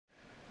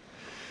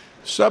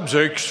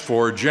Subjects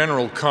for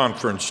general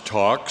conference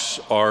talks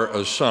are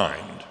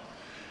assigned,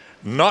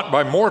 not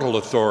by mortal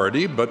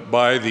authority, but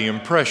by the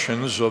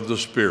impressions of the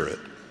Spirit.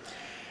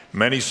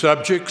 Many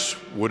subjects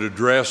would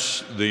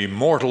address the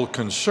mortal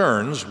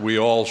concerns we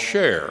all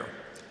share.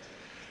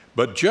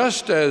 But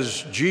just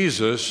as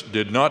Jesus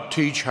did not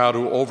teach how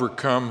to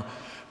overcome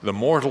the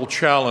mortal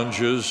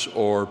challenges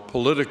or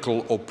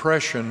political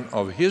oppression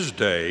of his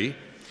day,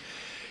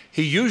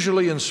 he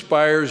usually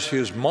inspires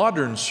his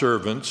modern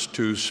servants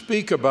to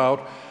speak about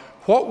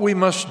what we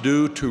must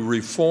do to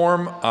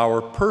reform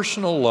our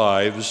personal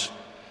lives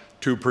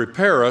to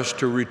prepare us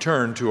to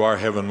return to our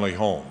heavenly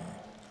home.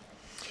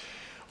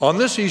 On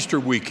this Easter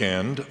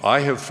weekend,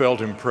 I have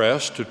felt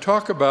impressed to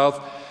talk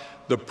about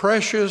the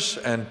precious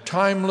and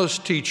timeless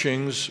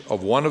teachings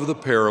of one of the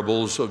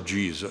parables of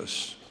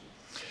Jesus.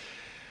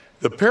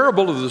 The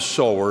parable of the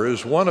sower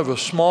is one of a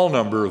small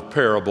number of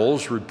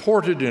parables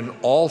reported in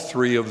all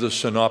three of the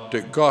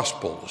synoptic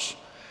gospels.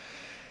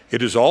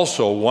 It is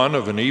also one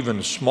of an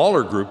even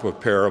smaller group of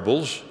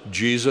parables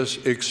Jesus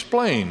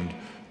explained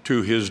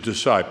to his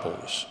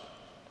disciples.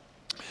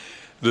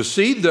 The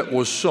seed that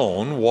was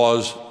sown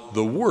was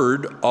the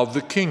word of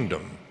the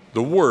kingdom,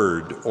 the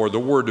word or the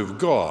word of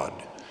God,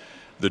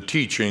 the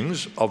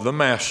teachings of the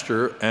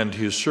master and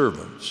his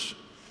servants.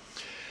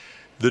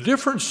 The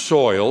different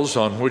soils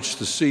on which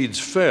the seeds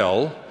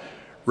fell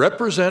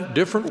represent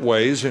different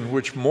ways in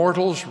which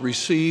mortals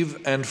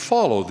receive and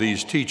follow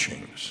these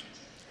teachings.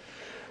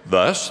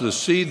 Thus, the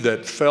seed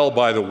that fell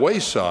by the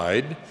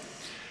wayside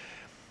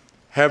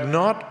have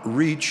not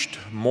reached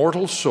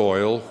mortal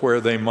soil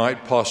where they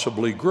might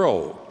possibly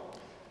grow.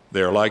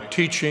 They are like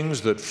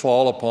teachings that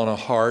fall upon a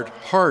heart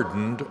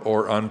hardened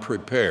or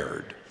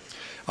unprepared.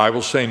 I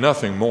will say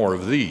nothing more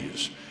of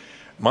these.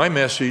 My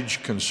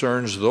message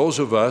concerns those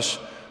of us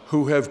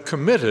who have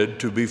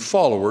committed to be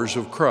followers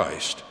of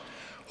Christ.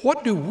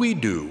 What do we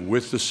do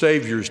with the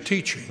Savior's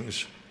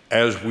teachings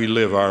as we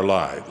live our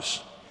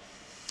lives?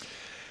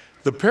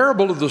 The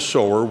parable of the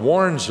sower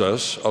warns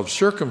us of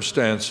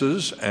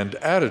circumstances and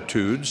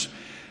attitudes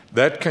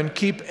that can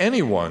keep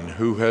anyone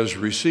who has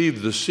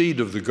received the seed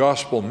of the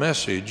gospel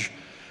message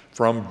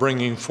from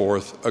bringing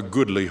forth a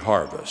goodly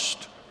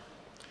harvest.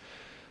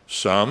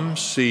 Some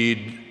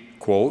seed,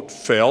 quote,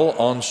 fell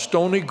on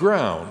stony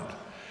ground,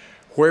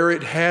 where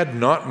it had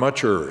not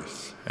much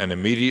earth, and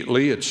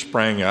immediately it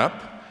sprang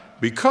up,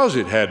 because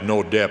it had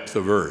no depth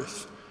of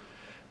earth.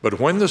 But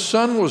when the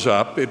sun was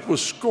up, it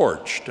was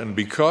scorched, and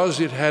because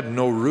it had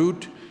no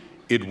root,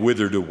 it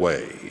withered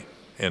away.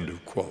 End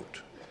of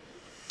quote.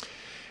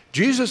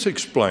 Jesus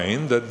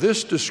explained that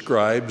this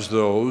describes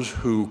those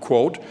who,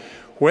 quote,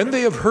 when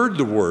they have heard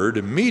the word,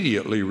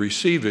 immediately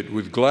receive it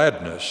with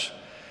gladness,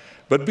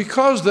 but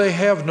because they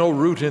have no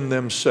root in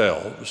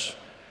themselves,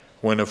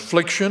 when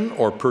affliction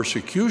or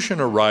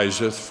persecution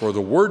ariseth for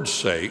the word's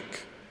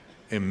sake,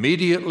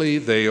 immediately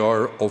they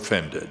are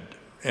offended.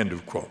 End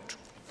of quote.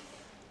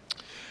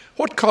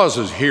 What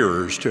causes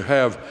hearers to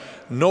have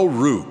no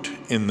root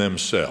in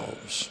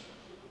themselves?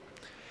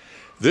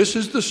 This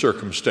is the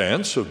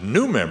circumstance of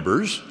new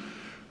members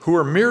who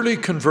are merely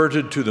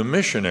converted to the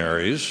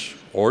missionaries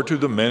or to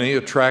the many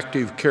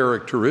attractive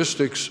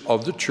characteristics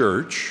of the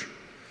church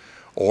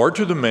or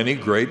to the many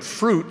great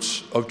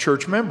fruits of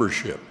church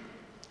membership.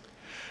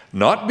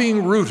 Not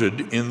being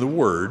rooted in the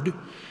word,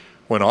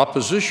 when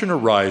opposition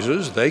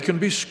arises, they can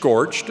be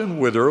scorched and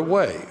wither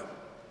away.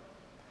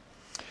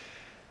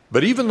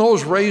 But even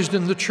those raised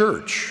in the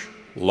church,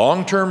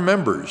 long-term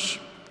members,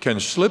 can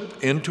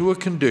slip into a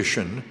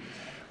condition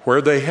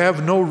where they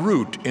have no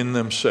root in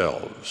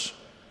themselves.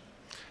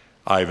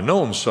 I've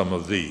known some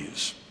of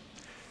these,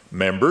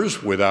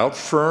 members without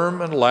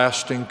firm and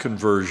lasting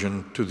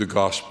conversion to the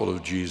gospel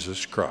of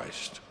Jesus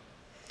Christ.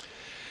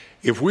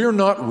 If we are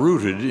not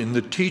rooted in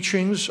the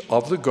teachings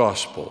of the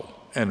gospel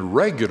and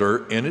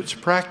regular in its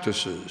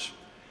practices,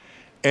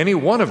 any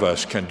one of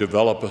us can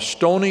develop a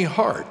stony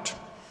heart,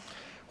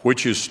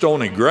 which is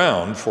stony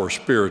ground for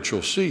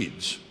spiritual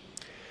seeds.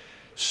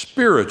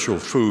 Spiritual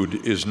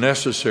food is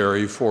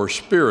necessary for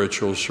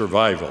spiritual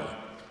survival,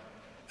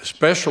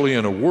 especially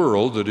in a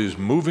world that is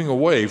moving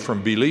away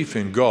from belief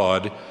in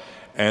God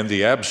and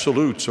the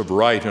absolutes of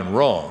right and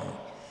wrong.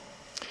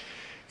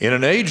 In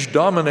an age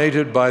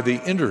dominated by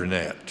the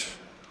internet,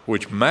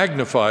 which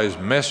magnifies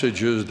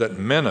messages that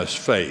menace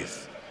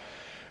faith,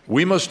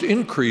 we must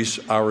increase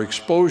our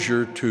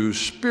exposure to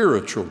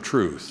spiritual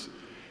truth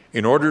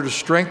in order to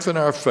strengthen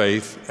our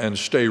faith and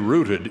stay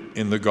rooted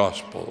in the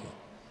gospel.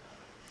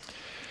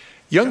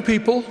 Young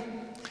people,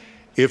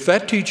 if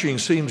that teaching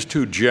seems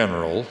too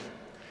general,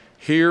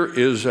 here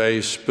is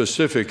a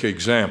specific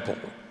example.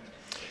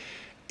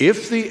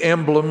 If the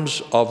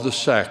emblems of the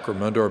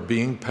sacrament are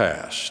being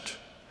passed,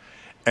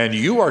 and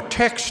you are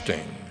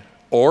texting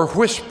or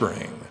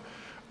whispering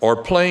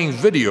or playing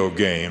video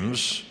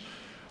games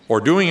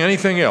or doing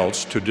anything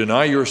else to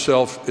deny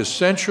yourself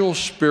essential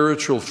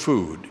spiritual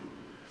food,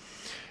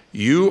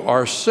 you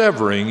are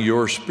severing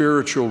your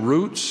spiritual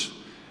roots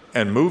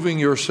and moving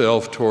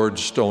yourself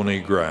towards stony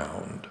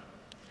ground.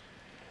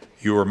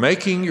 You are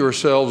making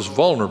yourselves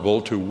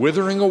vulnerable to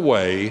withering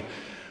away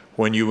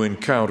when you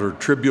encounter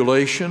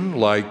tribulation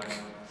like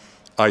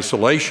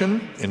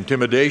isolation,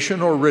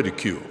 intimidation, or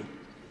ridicule.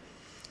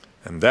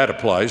 And that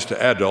applies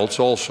to adults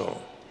also.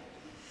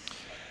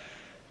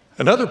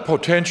 Another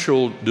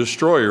potential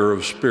destroyer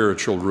of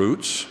spiritual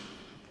roots,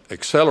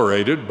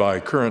 accelerated by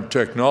current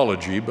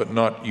technology but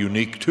not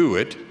unique to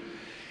it,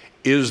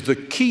 is the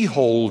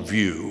keyhole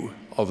view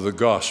of the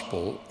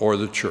gospel or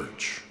the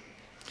church.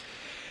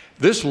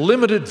 This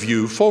limited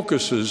view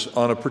focuses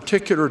on a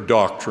particular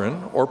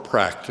doctrine or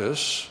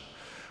practice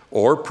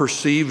or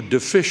perceived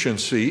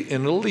deficiency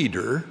in a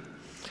leader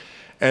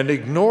and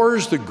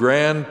ignores the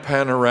grand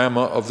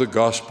panorama of the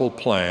gospel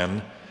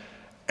plan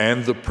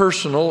and the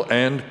personal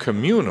and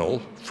communal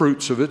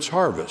fruits of its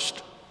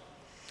harvest.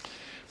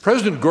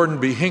 President Gordon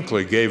B.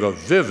 Hinckley gave a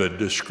vivid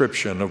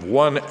description of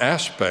one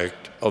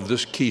aspect of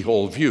this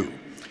keyhole view.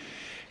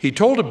 He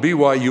told a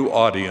BYU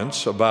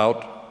audience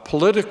about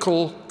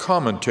political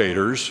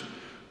commentators,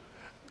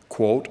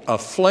 quote,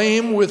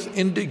 aflame with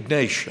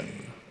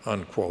indignation,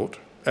 unquote,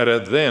 at a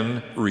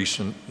then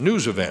recent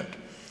news event.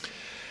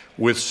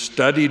 With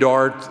studied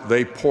art,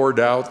 they poured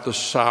out the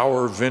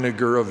sour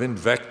vinegar of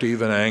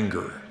invective and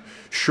anger.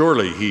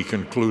 Surely, he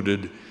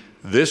concluded,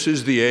 this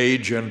is the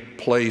age and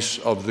place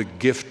of the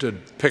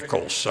gifted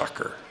pickle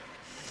sucker.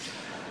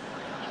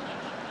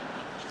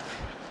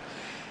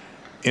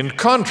 In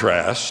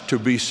contrast, to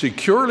be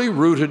securely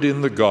rooted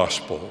in the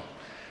gospel,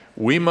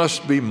 we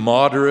must be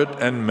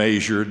moderate and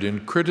measured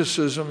in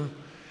criticism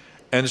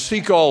and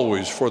seek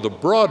always for the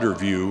broader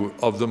view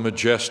of the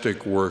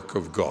majestic work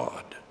of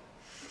God.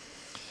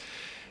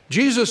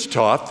 Jesus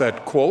taught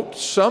that, quote,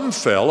 some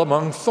fell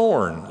among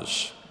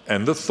thorns,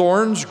 and the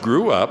thorns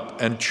grew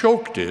up and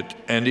choked it,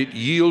 and it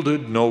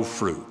yielded no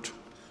fruit,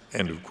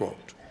 end of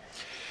quote.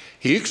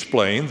 He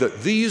explained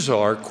that these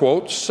are,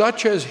 quote,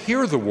 such as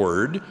hear the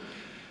word,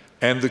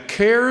 and the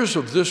cares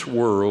of this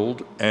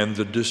world, and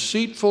the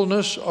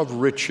deceitfulness of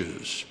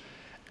riches,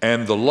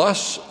 and the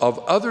lusts of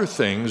other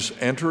things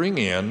entering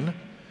in,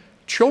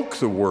 choke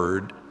the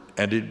word,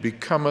 and it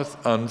becometh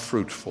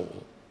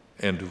unfruitful,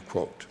 end of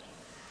quote.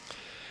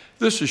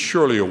 This is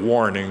surely a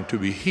warning to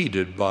be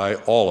heeded by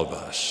all of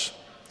us.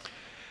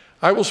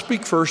 I will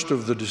speak first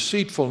of the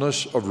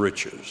deceitfulness of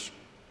riches.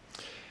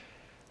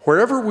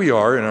 Wherever we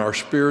are in our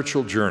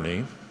spiritual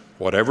journey,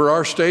 whatever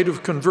our state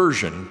of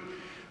conversion,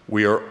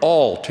 we are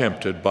all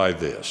tempted by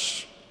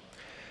this.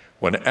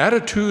 When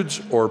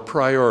attitudes or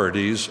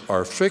priorities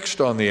are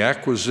fixed on the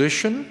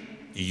acquisition,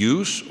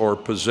 use, or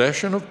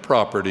possession of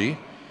property,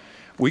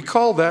 we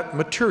call that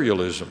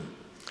materialism.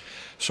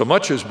 So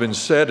much has been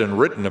said and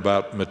written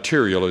about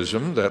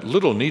materialism that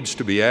little needs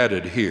to be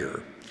added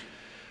here.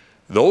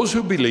 Those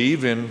who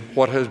believe in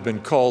what has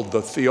been called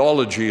the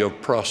theology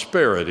of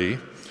prosperity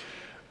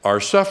are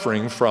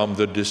suffering from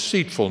the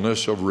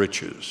deceitfulness of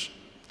riches.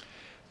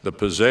 The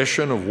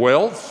possession of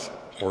wealth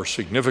or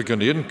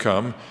significant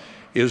income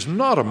is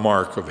not a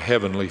mark of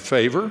heavenly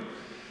favor,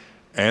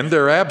 and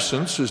their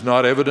absence is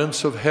not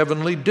evidence of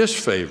heavenly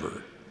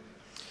disfavor.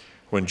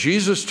 When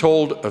Jesus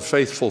told a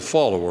faithful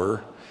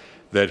follower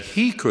that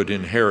he could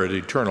inherit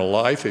eternal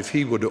life if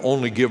he would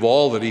only give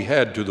all that he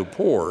had to the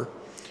poor,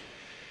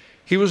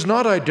 he was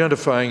not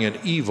identifying an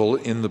evil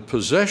in the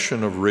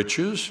possession of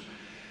riches,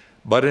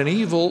 but an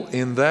evil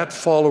in that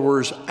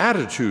follower's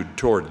attitude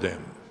toward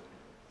them.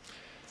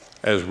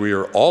 As we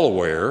are all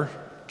aware,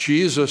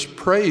 Jesus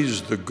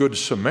praised the Good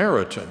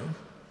Samaritan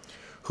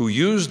who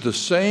used the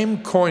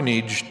same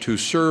coinage to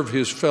serve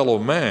his fellow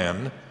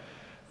man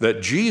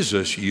that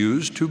Judas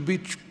used to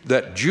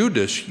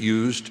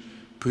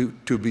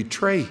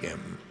betray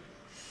him.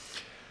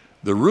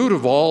 The root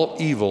of all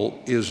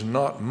evil is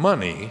not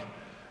money,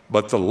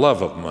 but the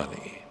love of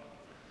money.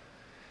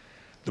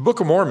 The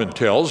Book of Mormon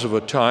tells of a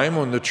time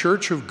when the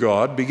Church of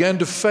God began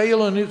to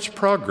fail in its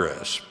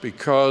progress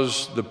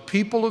because the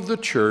people of the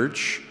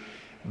church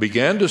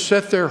began to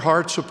set their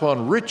hearts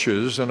upon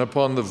riches and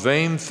upon the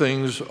vain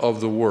things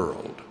of the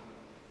world.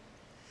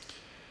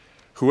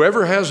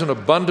 Whoever has an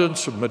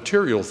abundance of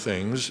material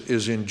things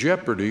is in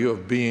jeopardy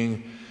of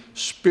being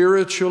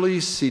spiritually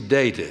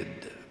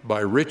sedated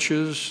by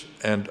riches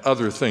and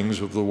other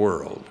things of the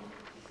world.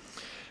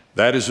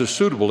 That is a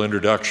suitable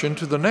introduction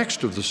to the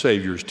next of the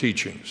Savior's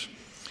teachings.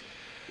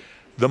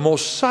 The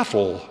most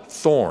subtle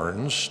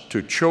thorns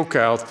to choke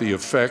out the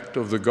effect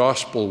of the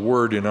gospel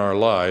word in our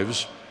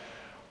lives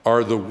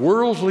are the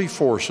worldly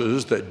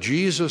forces that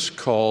Jesus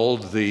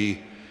called the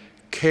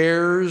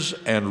cares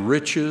and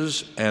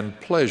riches and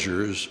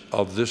pleasures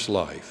of this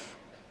life.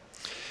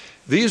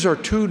 These are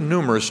too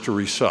numerous to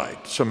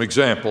recite. Some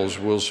examples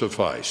will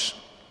suffice.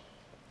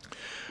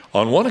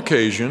 On one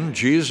occasion,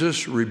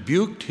 Jesus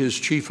rebuked his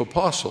chief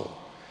apostle,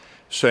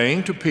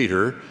 saying to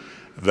Peter,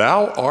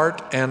 "Thou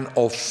art an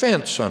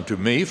offense unto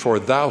me, for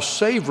thou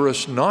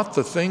savorest not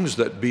the things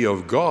that be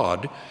of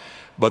God,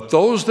 but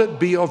those that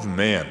be of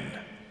men."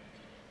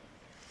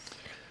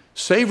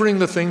 Savoring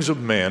the things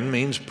of men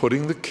means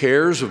putting the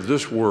cares of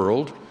this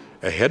world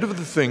ahead of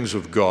the things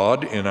of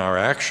God in our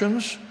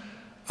actions,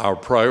 our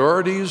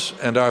priorities,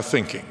 and our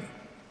thinking.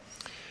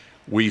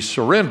 We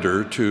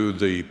surrender to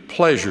the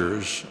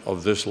pleasures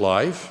of this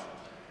life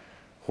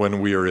when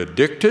we are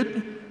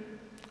addicted,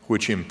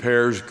 which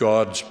impairs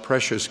God's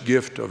precious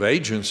gift of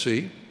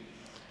agency,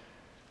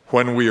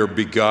 when we are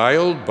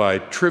beguiled by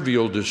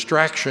trivial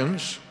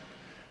distractions,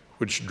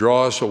 which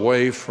draw us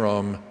away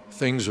from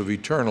things of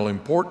eternal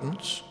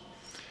importance,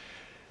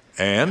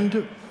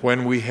 and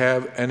when we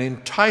have an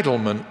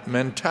entitlement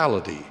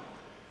mentality,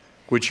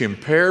 which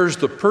impairs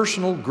the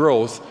personal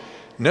growth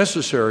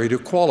necessary to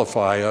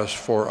qualify us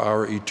for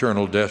our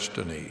eternal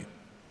destiny.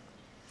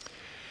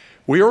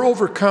 We are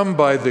overcome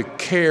by the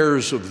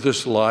cares of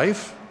this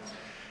life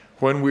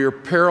when we are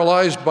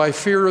paralyzed by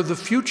fear of the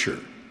future,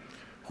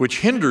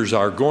 which hinders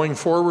our going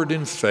forward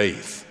in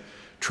faith,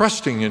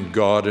 trusting in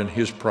God and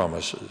His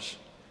promises.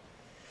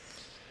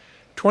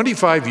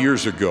 25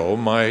 years ago,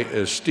 my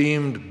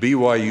esteemed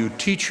BYU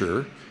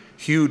teacher,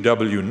 Hugh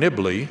W.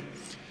 Nibley,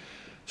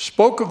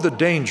 spoke of the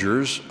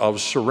dangers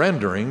of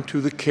surrendering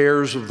to the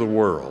cares of the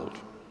world.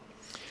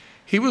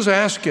 He was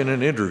asked in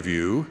an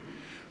interview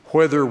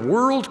whether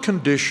world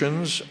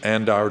conditions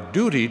and our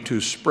duty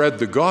to spread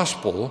the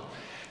gospel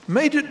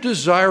made it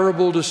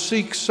desirable to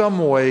seek some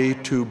way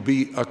to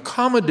be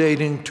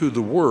accommodating to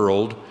the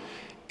world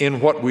in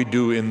what we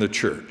do in the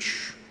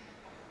church.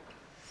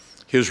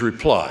 His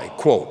reply,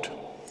 quote,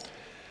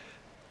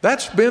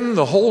 "That's been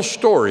the whole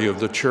story of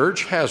the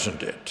church,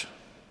 hasn't it?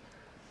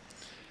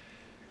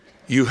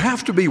 You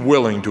have to be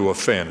willing to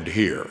offend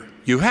here.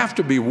 You have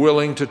to be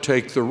willing to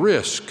take the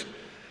risk.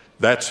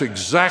 That's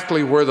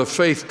exactly where the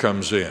faith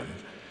comes in.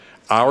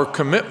 Our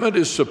commitment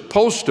is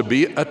supposed to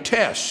be a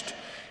test.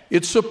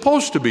 It's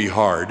supposed to be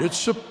hard. It's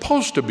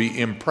supposed to be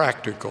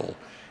impractical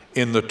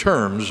in the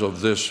terms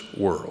of this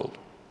world."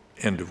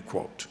 End of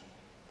quote.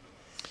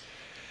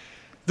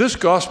 This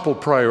gospel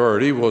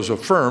priority was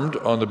affirmed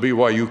on the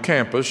BYU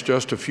campus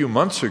just a few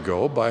months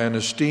ago by an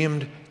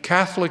esteemed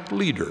Catholic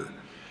leader,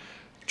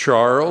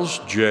 Charles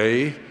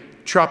J.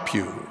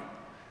 Chaput,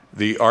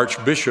 the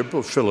Archbishop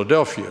of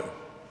Philadelphia.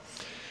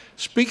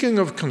 Speaking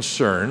of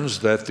concerns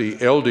that the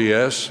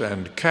LDS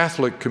and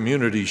Catholic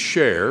communities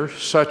share,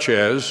 such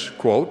as,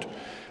 quote,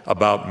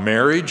 about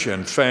marriage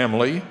and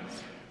family,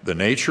 the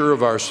nature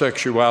of our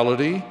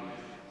sexuality,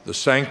 the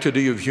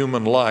sanctity of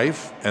human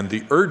life, and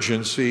the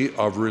urgency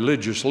of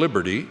religious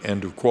liberty,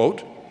 end of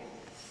quote,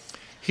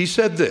 he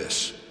said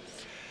this,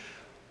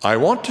 "I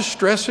want to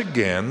stress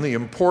again the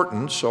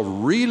importance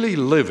of really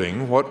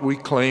living what we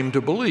claim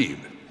to believe.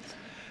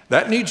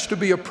 That needs to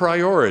be a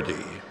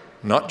priority,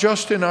 not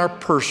just in our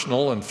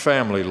personal and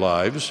family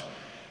lives,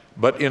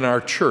 but in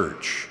our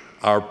church,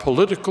 our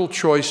political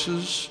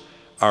choices,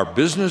 our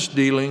business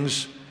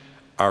dealings,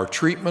 our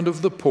treatment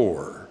of the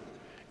poor.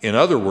 In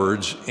other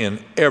words, in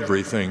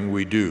everything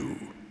we do."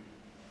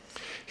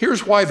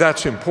 Here's why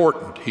that's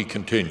important, he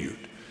continued.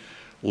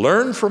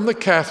 Learn from the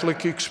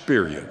Catholic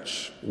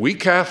experience. We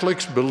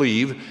Catholics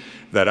believe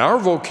that our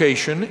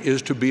vocation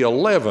is to be a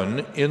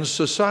leaven in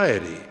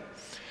society.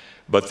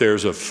 But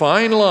there's a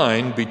fine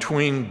line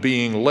between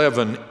being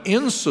leaven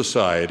in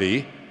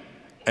society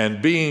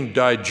and being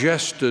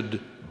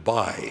digested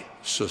by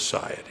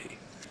society.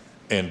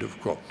 End of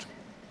quote.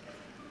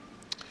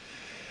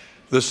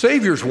 The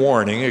Savior's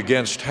warning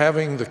against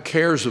having the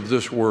cares of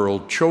this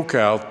world choke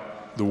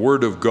out the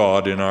Word of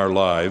God in our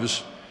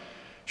lives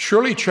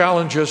surely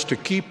challenge us to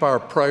keep our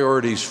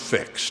priorities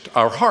fixed,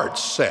 our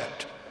hearts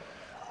set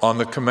on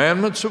the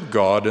commandments of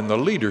God and the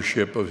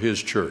leadership of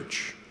His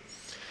church.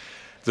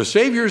 The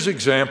Savior's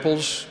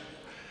examples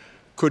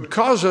could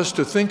cause us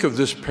to think of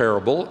this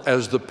parable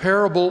as the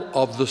parable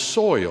of the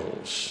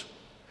soils.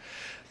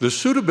 The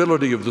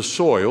suitability of the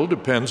soil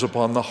depends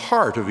upon the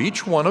heart of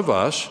each one of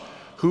us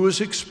who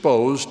is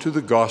exposed to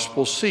the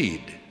gospel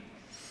seed.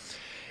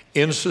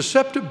 In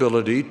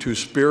susceptibility to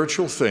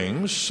spiritual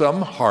things,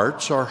 some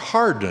hearts are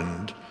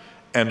hardened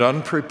and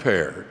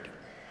unprepared.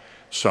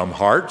 Some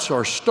hearts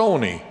are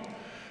stony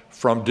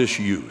from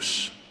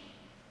disuse,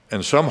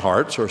 and some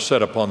hearts are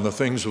set upon the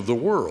things of the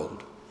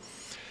world.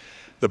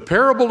 The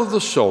parable of the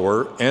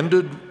sower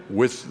ended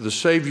with the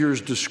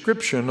Savior's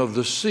description of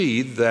the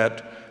seed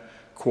that,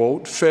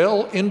 quote,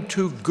 fell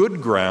into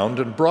good ground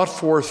and brought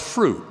forth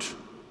fruit,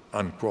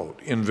 unquote,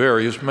 in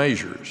various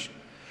measures.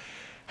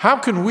 How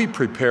can we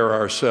prepare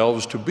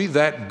ourselves to be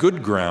that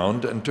good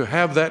ground and to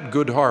have that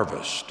good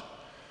harvest?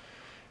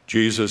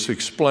 Jesus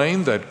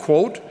explained that,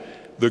 quote,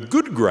 the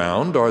good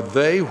ground are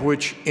they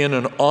which in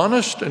an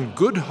honest and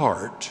good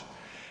heart,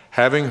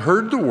 having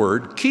heard the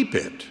word, keep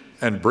it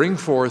and bring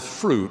forth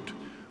fruit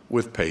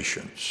with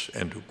patience,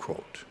 end of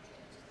quote.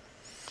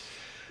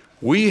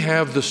 We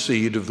have the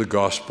seed of the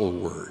gospel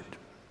word.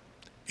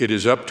 It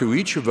is up to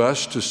each of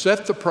us to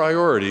set the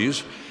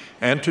priorities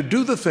and to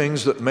do the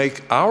things that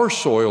make our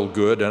soil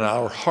good and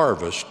our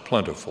harvest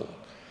plentiful.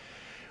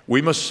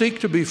 We must seek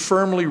to be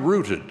firmly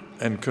rooted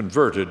and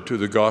converted to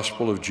the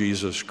gospel of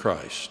Jesus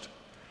Christ.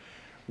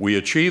 We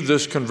achieve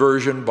this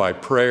conversion by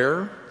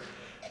prayer,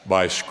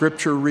 by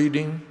scripture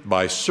reading,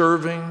 by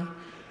serving,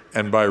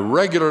 and by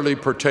regularly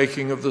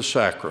partaking of the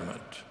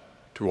sacrament,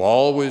 to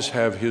always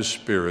have his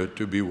Spirit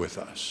to be with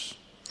us.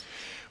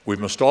 We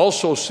must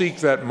also seek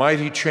that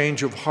mighty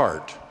change of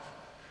heart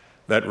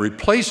that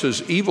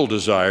replaces evil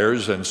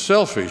desires and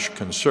selfish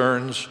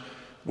concerns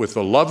with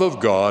the love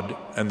of God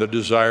and the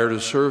desire to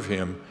serve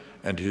him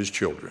and his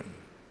children.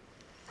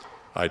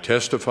 I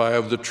testify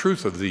of the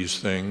truth of these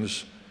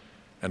things,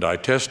 and I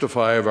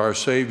testify of our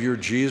Savior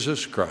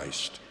Jesus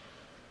Christ,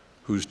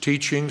 whose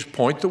teachings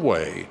point the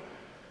way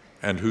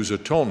and whose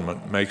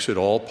atonement makes it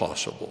all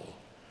possible.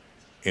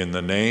 In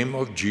the name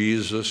of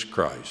Jesus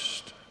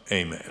Christ,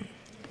 amen.